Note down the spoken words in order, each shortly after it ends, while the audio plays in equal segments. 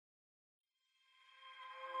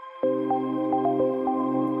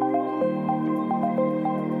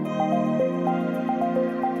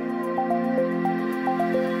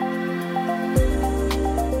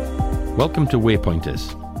Welcome to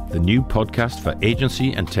Waypointers, the new podcast for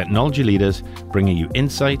agency and technology leaders, bringing you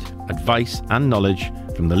insight, advice and knowledge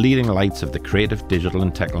from the leading lights of the creative, digital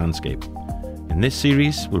and tech landscape. In this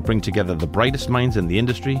series, we'll bring together the brightest minds in the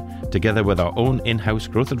industry, together with our own in-house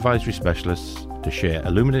growth advisory specialists, to share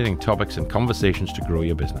illuminating topics and conversations to grow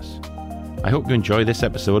your business. I hope you enjoy this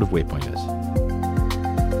episode of Waypointers.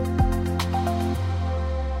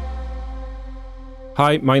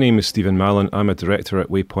 Hi, my name is Steven Mallon. I'm a director at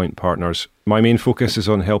Waypoint Partners. My main focus is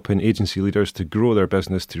on helping agency leaders to grow their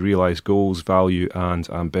business to realise goals, value and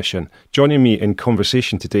ambition. Joining me in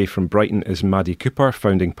conversation today from Brighton is Maddy Cooper,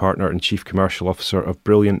 founding partner and chief commercial officer of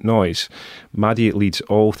Brilliant Noise. Maddy leads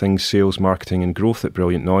all things sales, marketing and growth at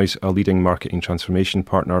Brilliant Noise, a leading marketing transformation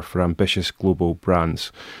partner for ambitious global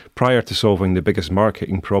brands. Prior to solving the biggest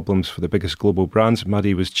marketing problems for the biggest global brands,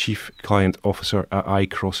 Maddy was chief client officer at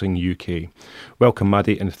iCrossing UK. Welcome,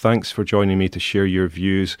 Maddy, and thanks for joining me to share your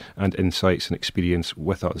views and insights and experience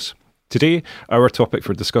with us. Today, our topic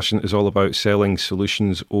for discussion is all about selling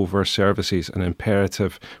solutions over services, an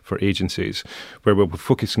imperative for agencies, where we'll be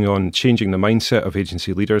focusing on changing the mindset of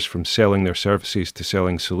agency leaders from selling their services to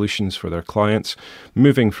selling solutions for their clients,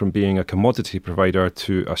 moving from being a commodity provider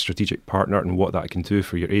to a strategic partner and what that can do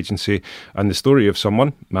for your agency, and the story of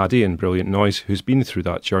someone, Maddy in Brilliant Noise, who's been through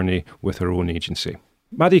that journey with her own agency.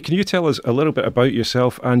 Maddy, can you tell us a little bit about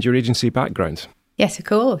yourself and your agency background? Yes, of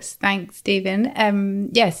course. Thanks,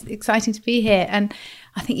 Stephen. Yes, exciting to be here. And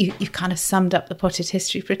I think you've kind of summed up the potted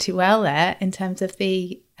history pretty well there in terms of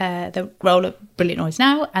the role of Brilliant Noise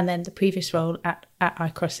now and then the previous role at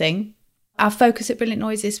iCrossing. Our focus at Brilliant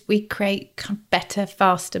Noise is we create kind of better,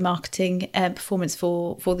 faster marketing performance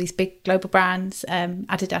for these big global brands,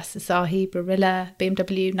 Adidas, Asahi, Barilla,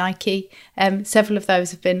 BMW, Nike. Several of those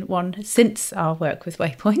have been won since our work with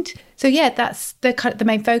Waypoint. So yeah, that's the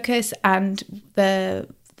main focus, and the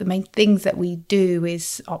main things that we do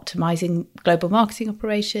is optimizing global marketing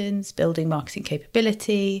operations, building marketing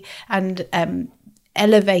capability, and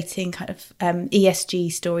elevating kind of ESG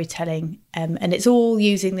storytelling, and it's all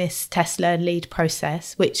using this test, learn, lead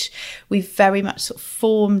process, which we've very much sort of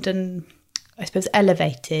formed and I suppose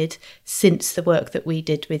elevated since the work that we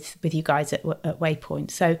did with you guys at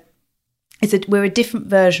Waypoint. So we're a different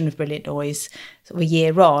version of Brilliant Noise sort of a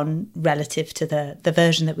year on relative to the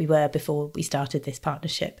version that we were before we started this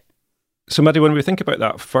partnership. So, Maddy, when we think about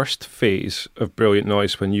that first phase of Brilliant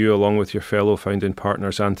Noise, when you, along with your fellow founding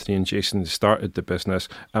partners, Anthony and Jason, started the business,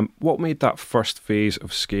 what made that first phase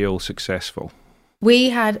of scale successful?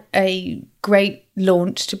 We had a great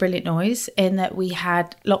launch to Brilliant Noise in that we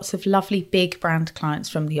had lots of lovely big brand clients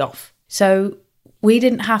from the off. So we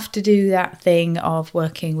didn't have to do that thing of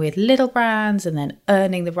working with little brands and then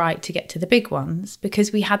earning the right to get to the big ones,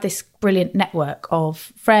 because we had this brilliant network of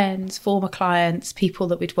friends, former clients, people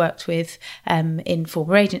that we'd worked with in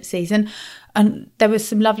former agencies. And there was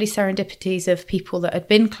some lovely serendipities of people that had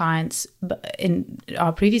been clients in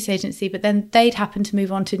our previous agency, but then they'd happened to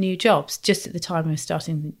move on to new jobs just at the time we were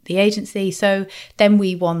starting the agency. So then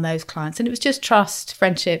we won those clients, and it was just trust,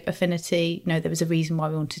 friendship, affinity. There was a reason why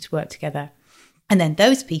we wanted to work together. And then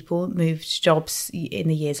those people moved jobs in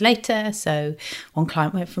the years later. So one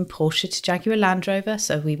client went from Porsche to Jaguar Land Rover,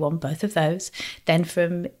 so we won both of those. Then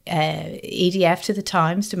from EDF to the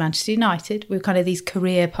Times to Manchester United, we were kind of these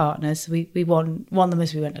career partners. We won them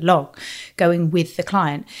as we went along, going with the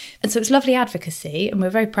client. And so it was lovely advocacy, and we're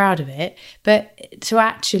very proud of it. But to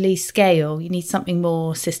actually scale, you need something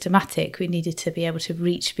more systematic. We needed to be able to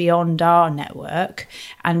reach beyond our network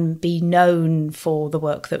and be known for the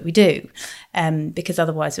work that we do. Because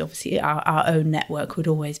otherwise, obviously, our own network would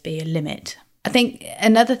always be a limit. I think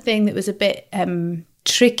another thing that was a bit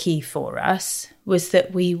tricky for us was that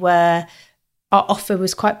our offer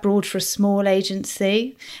was quite broad for a small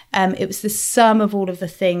agency. It was the sum of all of the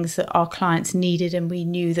things that our clients needed and we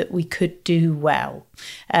knew that we could do well.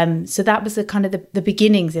 So that was the kind of the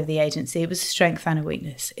beginnings of the agency. It was a strength and a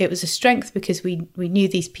weakness. It was a strength because we knew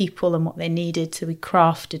these people and what they needed, so we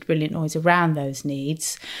crafted Brilliant Noise around those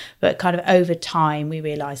needs. But kind of over time, we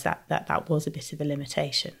realised that was a bit of a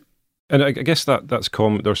limitation. And I guess that's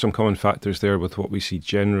common. There are some common factors there with what we see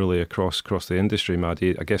generally across the industry,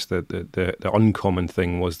 Maddy. I guess the uncommon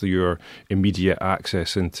thing was your immediate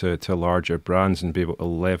access into larger brands and be able to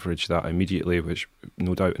leverage that immediately, which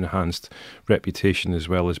no doubt enhanced reputation as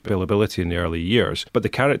well as billability in the early years. But the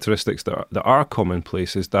characteristics that are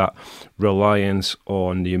commonplace is that reliance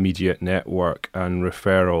on the immediate network and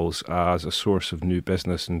referrals as a source of new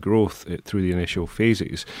business and growth through the initial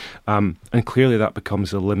phases. And clearly that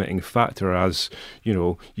becomes a limiting factor as,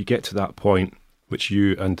 you get to that point which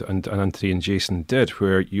you and Anthony and Jason did,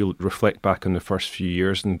 where you reflect back on the first few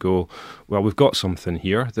years and go, well, we've got something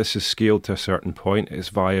here. This is scaled to a certain point. It's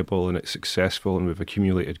viable and it's successful, and we've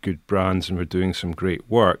accumulated good brands and we're doing some great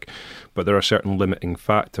work. But there are certain limiting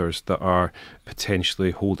factors that are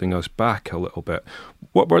potentially holding us back a little bit.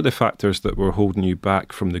 What were the factors that were holding you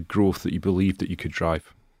back from the growth that you believed that you could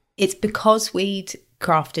drive? It's because we'd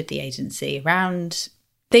crafted the agency around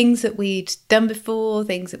things that we'd done before,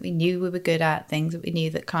 things that we knew we were good at, things that we knew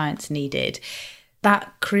that clients needed.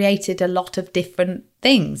 That created a lot of different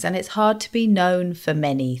things, and it's hard to be known for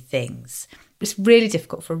many things. It's really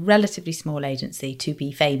difficult for a relatively small agency to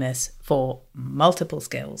be famous for multiple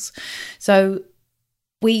skills. So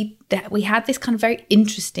we had this kind of very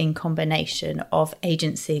interesting combination of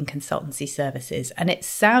agency and consultancy services, and it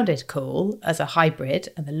sounded cool as a hybrid,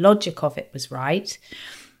 and the logic of it was right.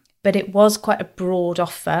 But it was quite a broad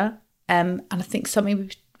offer. And I think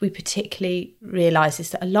something we particularly realise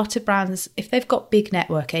is that a lot of brands, if they've got big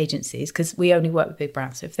network agencies, because we only work with big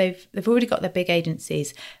brands, so if they've already got their big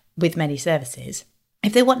agencies with many services,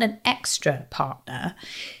 if they want an extra partner,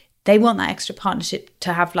 they want that extra partnership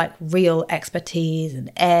to have like real expertise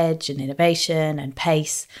and edge and innovation and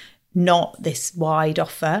pace, not this wide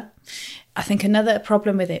offer. I think another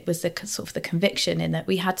problem with it was the sort of the conviction in that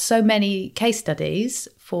we had so many case studies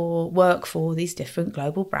for work for these different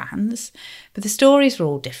global brands, but the stories were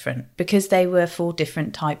all different because they were for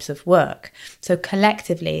different types of work. So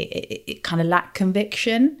collectively, it kind of lacked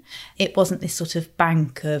conviction. It wasn't this sort of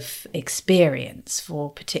bank of experience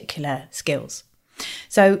for particular skills.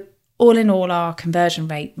 So all in all, our conversion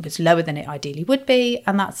rate was lower than it ideally would be,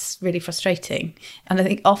 and that's really frustrating. And I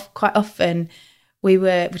think quite often we'd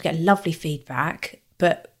get lovely feedback,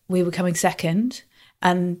 but we were coming second.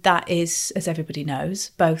 And that is, as everybody knows,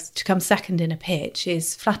 both to come second in a pitch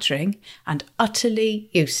is flattering and utterly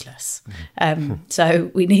useless. So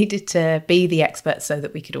we needed to be the experts so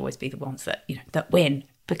that we could always be the ones that, that win,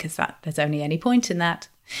 because there's only any point in that.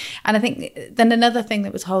 And I think then another thing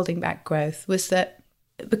that was holding back growth was that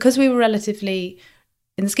because we were relatively,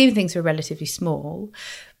 in the scheme of things, we were relatively small,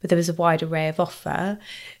 but there was a wide array of offer.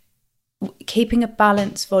 Keeping a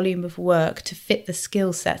balanced volume of work to fit the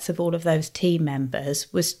skill sets of all of those team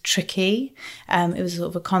members was tricky. It was sort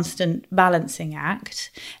of a constant balancing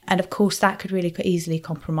act. And of course, that could really easily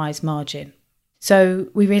compromise margin. So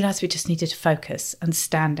we realised we just needed to focus and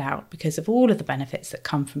stand out because of all of the benefits that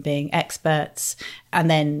come from being experts, and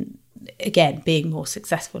then, again, being more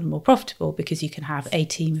successful and more profitable because you can have a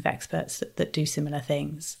team of experts that do similar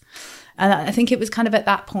things. And I think it was kind of at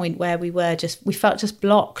that point where we felt just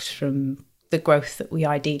blocked from the growth that we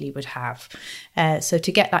ideally would have. So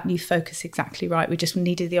to get that new focus exactly right, we just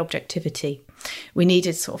needed the objectivity. We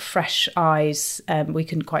needed sort of fresh eyes. We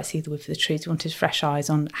couldn't quite see the wood for the trees. We wanted fresh eyes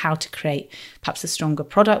on how to create perhaps a stronger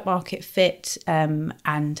product market fit,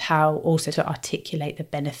 and how also to articulate the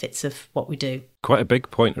benefits of what we do. Quite a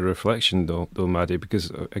big point of reflection though, Maddy,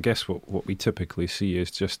 because I guess what we typically see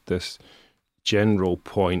is just this general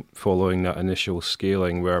point following that initial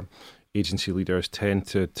scaling where agency leaders tend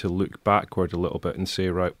to look backward a little bit and say,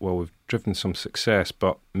 right, well, we've driven some success,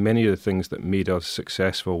 but many of the things that made us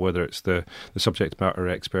successful, whether it's the subject matter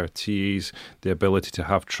expertise, the ability to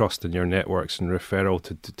have trust in your networks and referral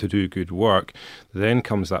to do good work, then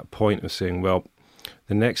comes that point of saying, well,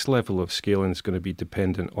 the next level of scaling is going to be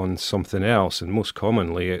dependent on something else, and most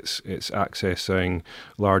commonly it's accessing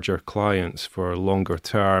larger clients for longer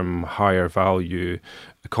term, higher value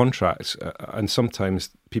contracts. And sometimes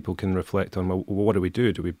people can reflect on, well, what do we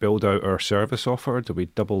do? Do we build out our service offer? Do we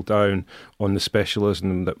double down on the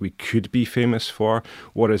specialism that we could be famous for?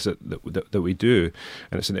 What is it that we do?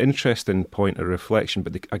 And it's an interesting point of reflection,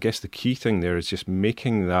 but I guess the key thing there is just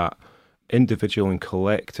making that individual and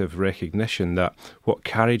collective recognition that what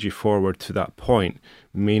carried you forward to that point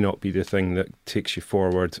may not be the thing that takes you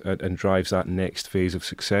forward and drives that next phase of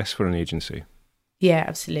success for an agency. Yeah,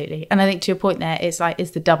 absolutely. And I think to your point there, it's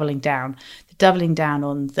the doubling down. The doubling down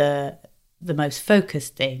on the most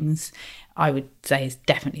focused things, I would say, is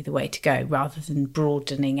definitely the way to go, rather than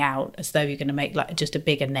broadening out as though you're going to make like just a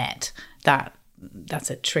bigger net. That's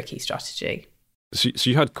a tricky strategy. So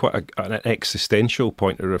you had quite an existential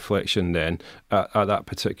point of reflection then at that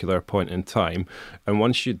particular point in time. And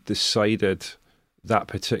once you decided that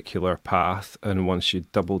particular path, and once you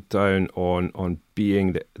doubled down on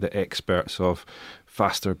being the experts of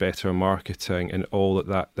faster, better marketing and all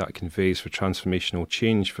that conveys for transformational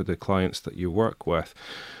change for the clients that you work with,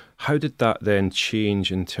 how did that then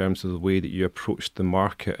change in terms of the way that you approached the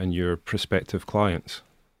market and your prospective clients?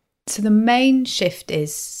 So the main shift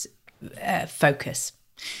is focus.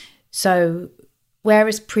 So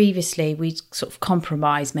Whereas previously we'd sort of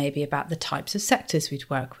compromise maybe about the types of sectors we'd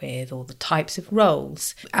work with or the types of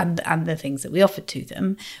roles and the things that we offered to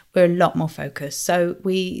them, we're a lot more focused. So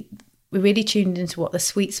we really tuned into what the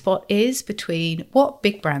sweet spot is between what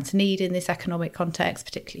big brands need in this economic context,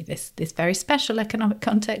 particularly this very special economic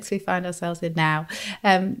context we find ourselves in now,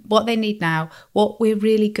 what they need now, what we're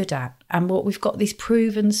really good at, and what we've got these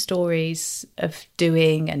proven stories of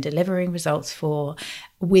doing and delivering results for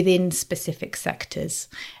within specific sectors.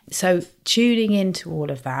 So tuning into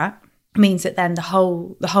all of that means that then the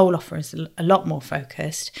whole offer is a lot more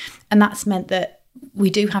focused, and that's meant that we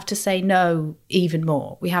do have to say no even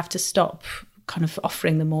more. We have to stop kind of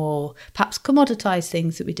offering the more perhaps commoditized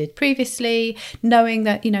things that we did previously, knowing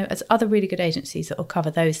that, as other really good agencies that will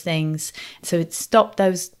cover those things. So it's stopped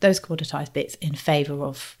those commoditized bits in favour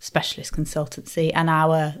of specialist consultancy and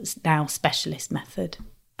our now specialist method.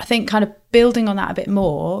 I think kind of building on that a bit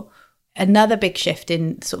more, another big shift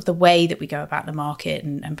in sort of the way that we go about the market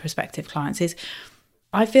and prospective clients is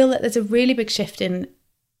I feel that there's a really big shift in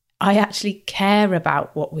I actually care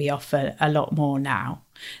about what we offer a lot more now.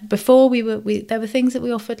 Before there were things that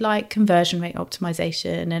we offered like conversion rate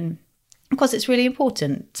optimization, and of course it's really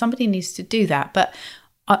important. Somebody needs to do that, but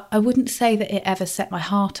I wouldn't say that it ever set my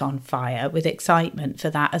heart on fire with excitement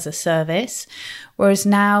for that as a service. Whereas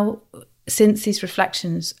now, since these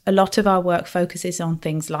reflections, a lot of our work focuses on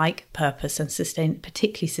things like purpose and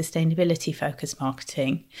particularly sustainability focused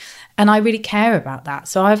marketing. And I really care about that.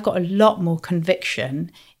 So I've got a lot more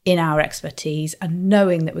conviction in our expertise and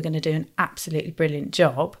knowing that we're going to do an absolutely brilliant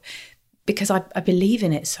job because I believe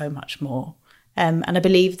in it so much more. And I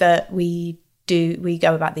believe that we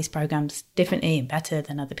go about these programs differently and better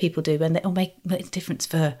than other people do, and it'll make a difference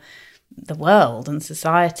for the world and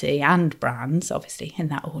society and brands, obviously in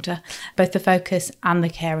that order. Both the focus and the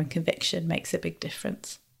care and conviction makes a big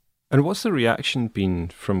difference. And what's the reaction been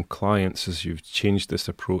from clients as you've changed this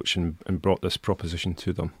approach and brought this proposition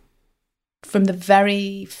to them? From the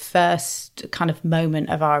very first kind of moment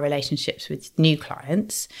of our relationships with new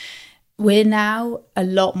clients, we're now a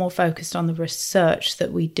lot more focused on the research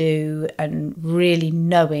that we do and really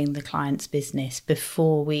knowing the client's business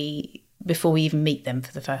before we even meet them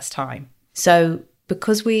for the first time. So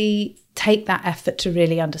because we take that effort to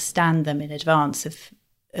really understand them in advance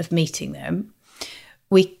of meeting them,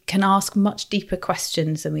 we can ask much deeper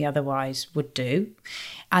questions than we otherwise would do.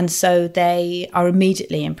 And so they are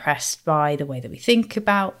immediately impressed by the way that we think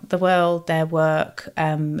about the world, their work.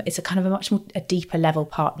 It's a kind of a deeper level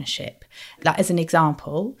partnership. Like, as an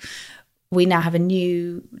example, we now have a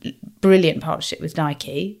new brilliant partnership with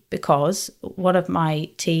Nike because one of my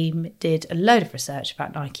team did a load of research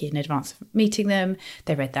about Nike in advance of meeting them.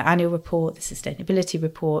 They read their annual report, the sustainability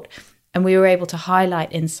report, and we were able to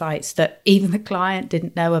highlight insights that even the client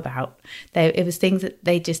didn't know about. It was things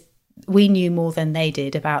that we knew more than they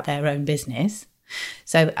did about their own business.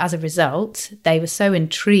 So as a result, they were so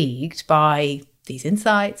intrigued by these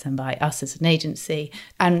insights and by us as an agency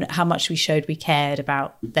and how much we showed we cared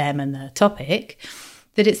about them and the topic,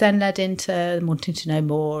 that it's then led into wanting to know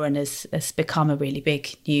more and has become a really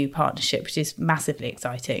big new partnership, which is massively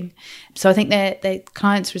exciting. So I think the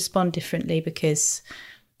clients respond differently because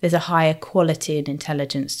there's a higher quality and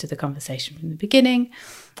intelligence to the conversation from the beginning,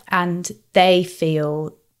 and they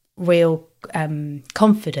feel real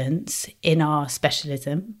confidence in our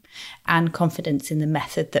specialism and confidence in the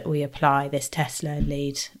method that we apply, this test, learn,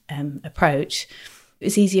 lead approach.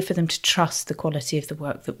 It's easier for them to trust the quality of the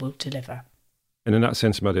work that we'll deliver. And in that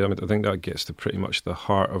sense, Maddy, I think that gets to pretty much the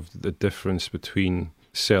heart of the difference between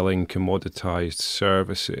selling commoditized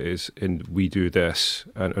services and we do this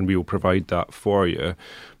and we will provide that for you,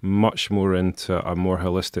 much more into a more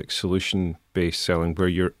holistic solution-based selling where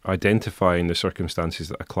you're identifying the circumstances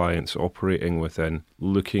that a client's operating within,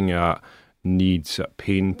 looking at needs, at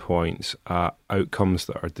pain points, at outcomes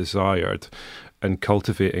that are desired, and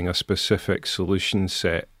cultivating a specific solution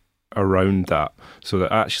set around that, so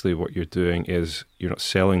that actually what you're doing is you're not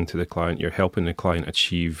selling to the client, you're helping the client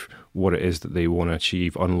achieve what it is that they want to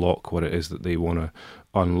achieve, unlock what it is that they want to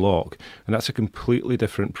unlock. And that's a completely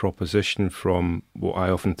different proposition from what I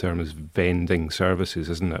often term as vending services,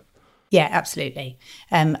 isn't it? Yeah, absolutely.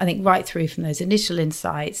 I think right through from those initial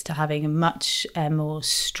insights to having a much more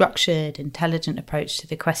structured, intelligent approach to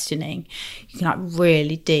the questioning, you can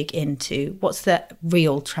really dig into what's the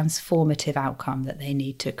real transformative outcome that they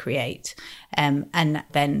need to create. And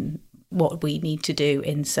then what we need to do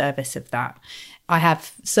in service of that. I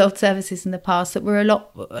have sold services in the past that were a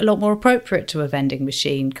lot more appropriate to a vending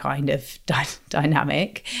machine kind of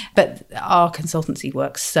dynamic, but our consultancy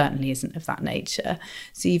work certainly isn't of that nature.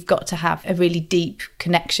 So you've got to have a really deep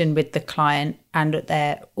connection with the client and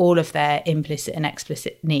all of their implicit and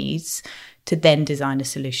explicit needs to then design a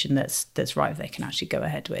solution that's right, they can actually go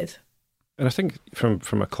ahead with. And I think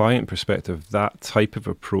from a client perspective, that type of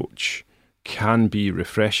approach can be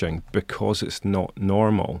refreshing because it's not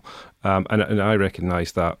normal. And I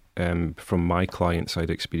recognise that from my client-side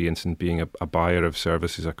experience in being a buyer of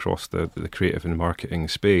services across the creative and marketing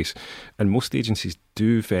space. And most agencies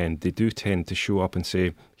do tend to show up and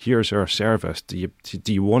say, here's our service, do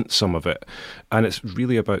you want some of it? And it's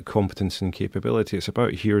really about competence and capability. It's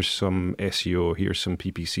about here's some SEO, here's some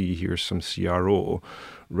PPC, here's some CRO,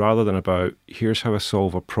 rather than about here's how I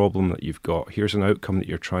solve a problem that you've got, here's an outcome that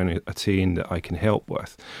you're trying to attain that I can help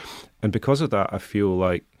with. And because of that, I feel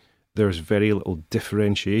like there's very little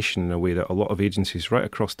differentiation in a way that a lot of agencies right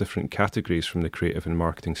across different categories from the creative and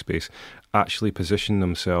marketing space actually position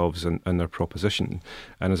themselves and their proposition.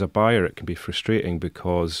 And as a buyer, it can be frustrating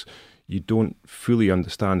because you don't fully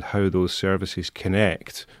understand how those services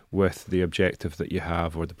connect with the objective that you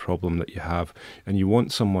have or the problem that you have. And you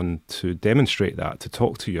want someone to demonstrate that, to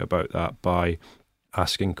talk to you about that by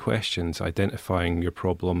asking questions, identifying your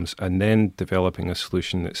problems, and then developing a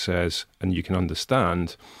solution that says, and you can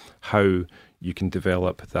understand how you can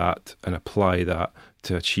develop that and apply that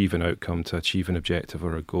to achieve an outcome, to achieve an objective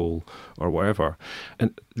or a goal or whatever.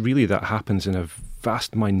 And really that happens in a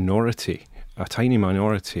vast minority, a tiny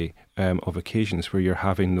minority of occasions where you're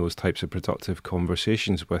having those types of productive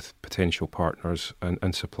conversations with potential partners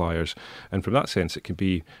and suppliers. And from that sense, it can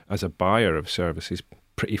be, as a buyer of services,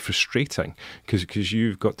 pretty frustrating because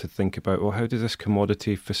you've got to think about, well, how does this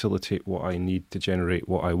commodity facilitate what I need to generate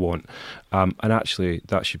what I want? And actually,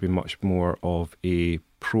 that should be much more of a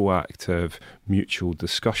proactive mutual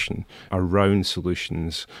discussion around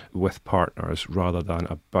solutions with partners rather than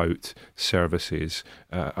about services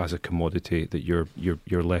as a commodity that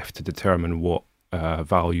you're left to determine what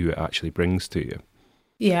value it actually brings to you.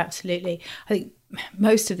 Yeah, absolutely. I think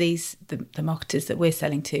most of these, the marketers that we're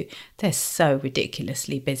selling to, they're so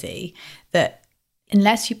ridiculously busy that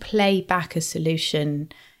unless you play back a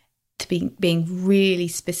solution to being really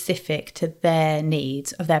specific to their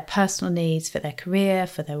needs, of their personal needs, for their career,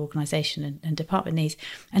 for their organisation and department needs,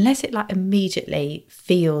 unless it like immediately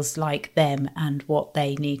feels like them and what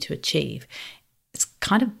they need to achieve, it's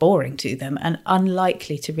kind of boring to them and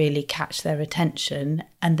unlikely to really catch their attention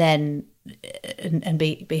and then and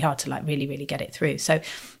be hard to like really get it through. So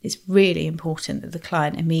it's really important that the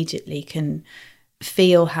client immediately can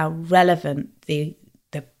feel how relevant the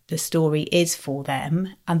story is for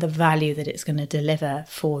them and the value that it's going to deliver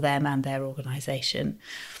for them and their organisation.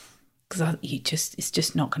 Because it's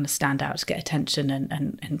just not going to stand out to get attention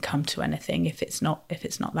and come to anything if it's not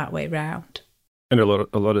that way round. And a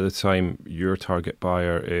lot of the time, your target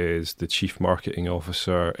buyer is the chief marketing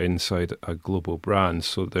officer inside a global brand.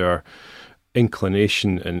 So their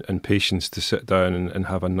inclination and patience to sit down and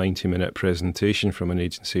have a 90-minute presentation from an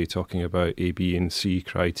agency talking about A, B, and C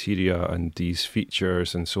criteria and these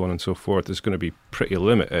features and so on and so forth is going to be pretty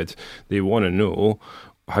limited. They want to know,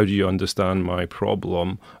 how do you understand my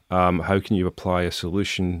problem? How can you apply a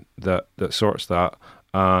solution that sorts that?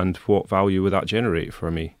 And what value would that generate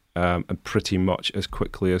for me? And pretty much as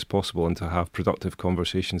quickly as possible, and to have productive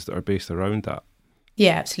conversations that are based around that.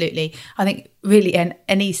 Yeah, absolutely. I think really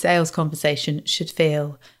any sales conversation should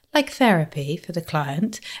feel like therapy for the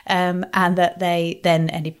client, and that they then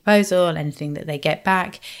any proposal, anything that they get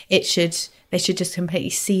back, they should just completely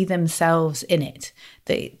see themselves in it.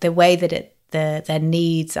 The way that their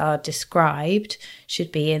needs are described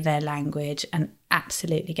should be in their language and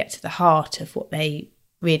absolutely get to the heart of what they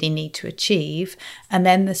really need to achieve. And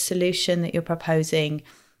then the solution that you're proposing,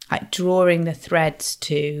 like drawing the threads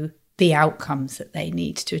to the outcomes that they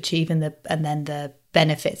need to achieve and then the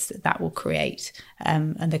benefits that will create,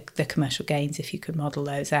 and the commercial gains if you could model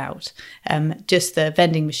those out. Just the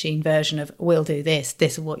vending machine version of we'll do this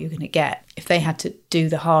is what you're going to get. If they had to do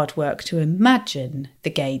the hard work to imagine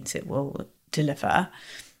the gains it will deliver,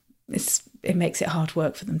 it makes it hard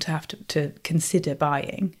work for them to have to consider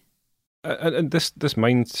buying. And this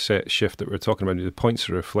mindset shift that we're talking about, the points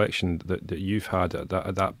of reflection that you've had at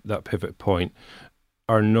that pivot point,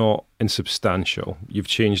 are not insubstantial. You've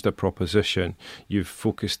changed a proposition. You've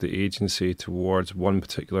focused the agency towards one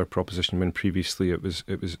particular proposition when previously it was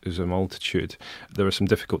a multitude. There were some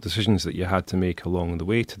difficult decisions that you had to make along the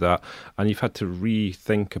way to that, and you've had to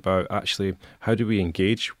rethink about actually how do we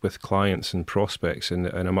engage with clients and prospects in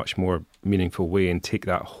a much more meaningful way and take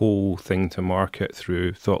that whole thing to market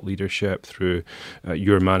through thought leadership, through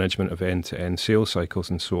your management of end-to-end sales cycles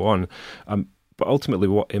and so on. But ultimately,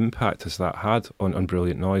 what impact has that had on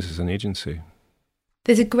Brilliant Noise as an agency?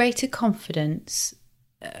 There's a greater confidence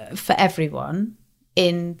for everyone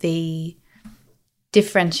in the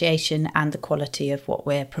differentiation and the quality of what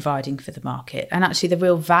we're providing for the market, and actually the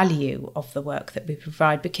real value of the work that we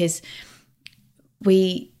provide, because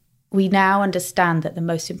we now understand that the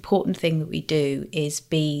most important thing that we do is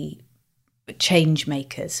be change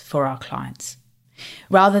makers for our clients.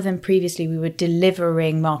 Rather than previously we were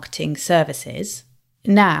delivering marketing services,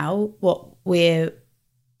 now what we're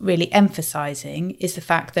really emphasising is the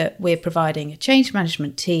fact that we're providing a change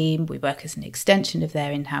management team. We work as an extension of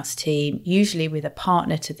their in-house team, usually with a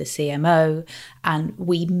partner to the CMO, and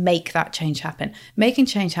we make that change happen. Making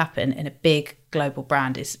change happen in a big global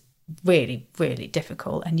brand is really, really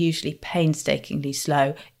difficult and usually painstakingly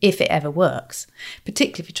slow if it ever works,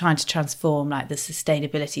 particularly if you're trying to transform like the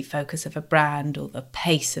sustainability focus of a brand or the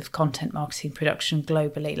pace of content marketing production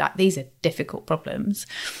globally. Like, these are difficult problems.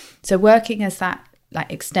 So working as that like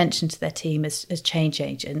extension to their team as change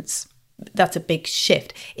agents, that's a big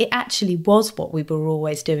shift. It actually was what we were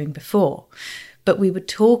always doing before, but we were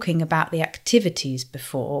talking about the activities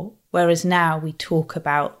before, whereas now we talk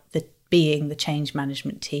about being the change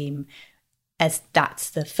management team as that's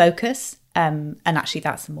the focus. And actually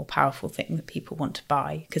that's the more powerful thing that people want to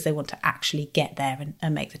buy, because they want to actually get there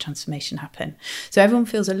and make the transformation happen. So everyone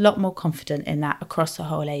feels a lot more confident in that across the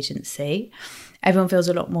whole agency. Everyone feels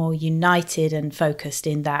a lot more united and focused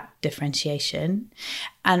in that differentiation.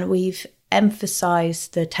 And we've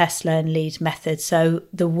emphasised the test, learn, lead method. So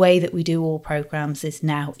the way that we do all programmes is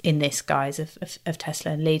now in this guise of test,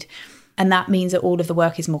 learn, lead. And that means that all of the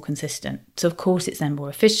work is more consistent. So, of course, it's then more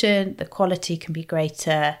efficient, the quality can be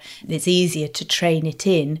greater, it's easier to train it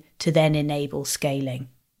in to then enable scaling.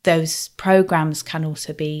 Those programs can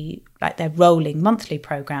also be like they're rolling monthly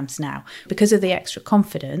programs now. Because of the extra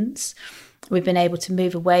confidence, we've been able to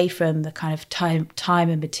move away from the kind of time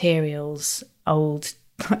and materials, old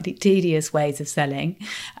slightly tedious ways of selling,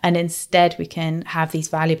 and instead we can have these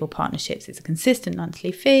valuable partnerships. It's a consistent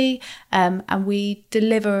monthly fee, and we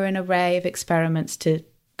deliver an array of experiments to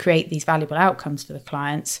create these valuable outcomes for the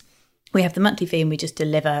clients. We have the monthly fee and we just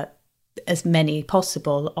deliver as many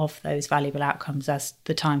possible of those valuable outcomes as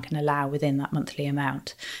the time can allow within that monthly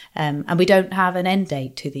amount. And we don't have an end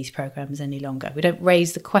date to these programs any longer. We don't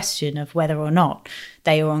raise the question of whether or not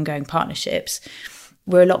they are ongoing partnerships.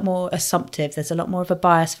 We're a lot more assumptive. There's a lot more of a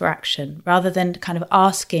bias for action. Rather than kind of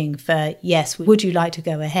asking for, yes, would you like to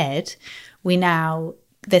go ahead?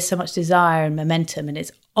 There's so much desire and momentum, and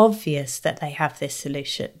it's obvious that they have this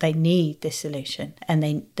solution. They need this solution,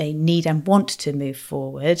 and they need and want to move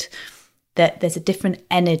forward. That there's a different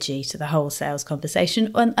energy to the whole sales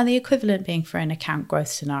conversation, and the equivalent being for an account growth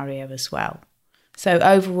scenario as well. So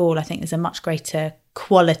overall, I think there's a much greater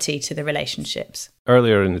quality to the relationships.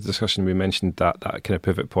 Earlier in the discussion, we mentioned that kind of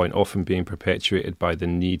pivot point often being perpetuated by the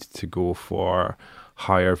need to go for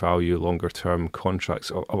higher value, longer term contracts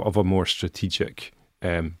of a more strategic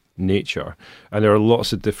nature. And there are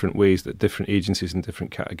lots of different ways that different agencies in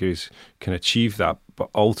different categories can achieve that. But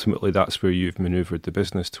ultimately, that's where you've manoeuvred the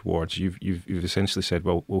business towards. You've essentially said,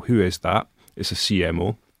 well, who is that? It's a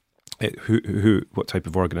CMO. What type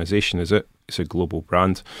of organisation is it? It's a global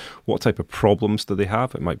brand. What type of problems do they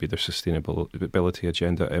have? It might be their sustainability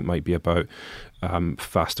agenda. It might be about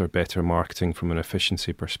faster, better marketing from an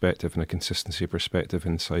efficiency perspective and a consistency perspective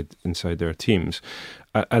inside their teams.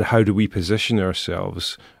 And how do we position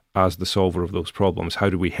ourselves as the solver of those problems? How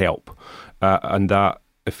do we help? And that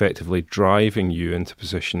effectively driving you into a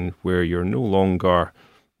position where you're no longer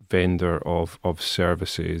vendor of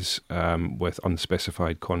services with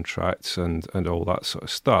unspecified contracts and all that sort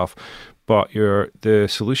of stuff, but you're the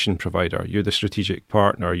solution provider, you're the strategic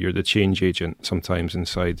partner, you're the change agent sometimes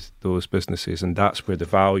inside those businesses, and that's where the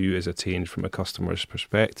value is attained from a customer's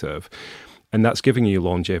perspective. And that's giving you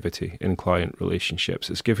longevity in client relationships.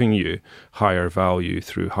 It's giving you higher value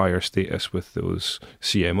through higher status with those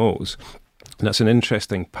CMOs. And that's an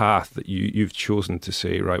interesting path that you've chosen to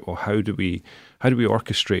say, right, well, how do we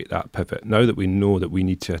orchestrate that pivot now that we know that we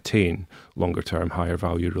need to attain longer term, higher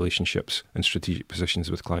value relationships and strategic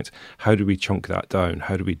positions with clients? How do we chunk that down?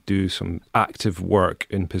 How do we do some active work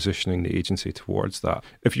in positioning the agency towards that?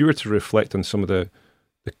 If you were to reflect on some of the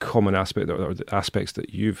the common aspect or the aspects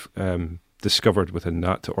that you've discovered within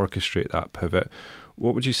that to orchestrate that pivot,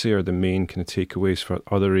 what would you say are the main kind of takeaways for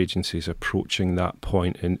other agencies approaching that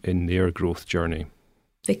point in their growth journey?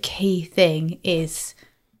 The key thing is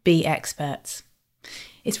be experts.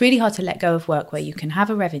 It's really hard to let go of work where you can have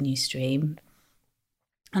a revenue stream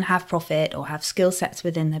and have profit or have skill sets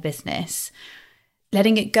within the business.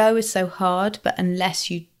 Letting it go is so hard, but unless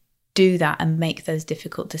you do that and make those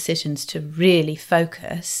difficult decisions to really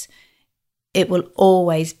focus, it will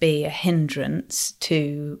always be a hindrance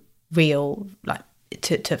to real,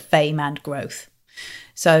 to fame and growth.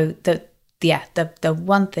 So the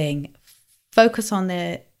one thing, focus on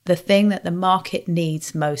the thing that the market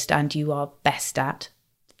needs most and you are best at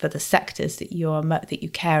for the sectors that you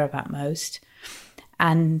care about most.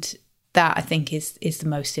 And that, I think, is the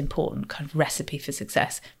most important kind of recipe for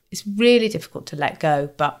success. It's really difficult to let go,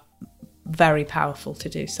 but very powerful to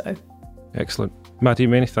do so. Excellent. Maddy,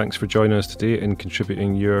 many thanks for joining us today and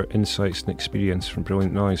contributing your insights and experience from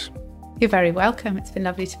Brilliant Noise. You're very welcome. It's been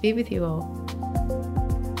lovely to be with you all.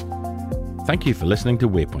 Thank you for listening to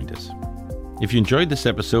Waypointers. If you enjoyed this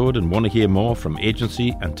episode and want to hear more from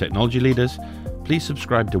agency and technology leaders, please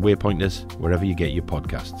subscribe to Waypointers wherever you get your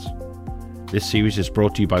podcasts. This series is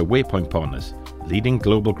brought to you by Waypoint Partners, leading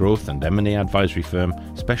global growth and M&A advisory firm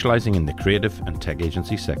specialising in the creative and tech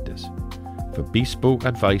agency sectors. For bespoke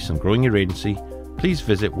advice on growing your agency, please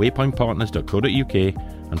visit waypointpartners.co.uk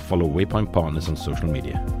and follow Waypoint Partners on social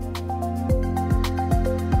media.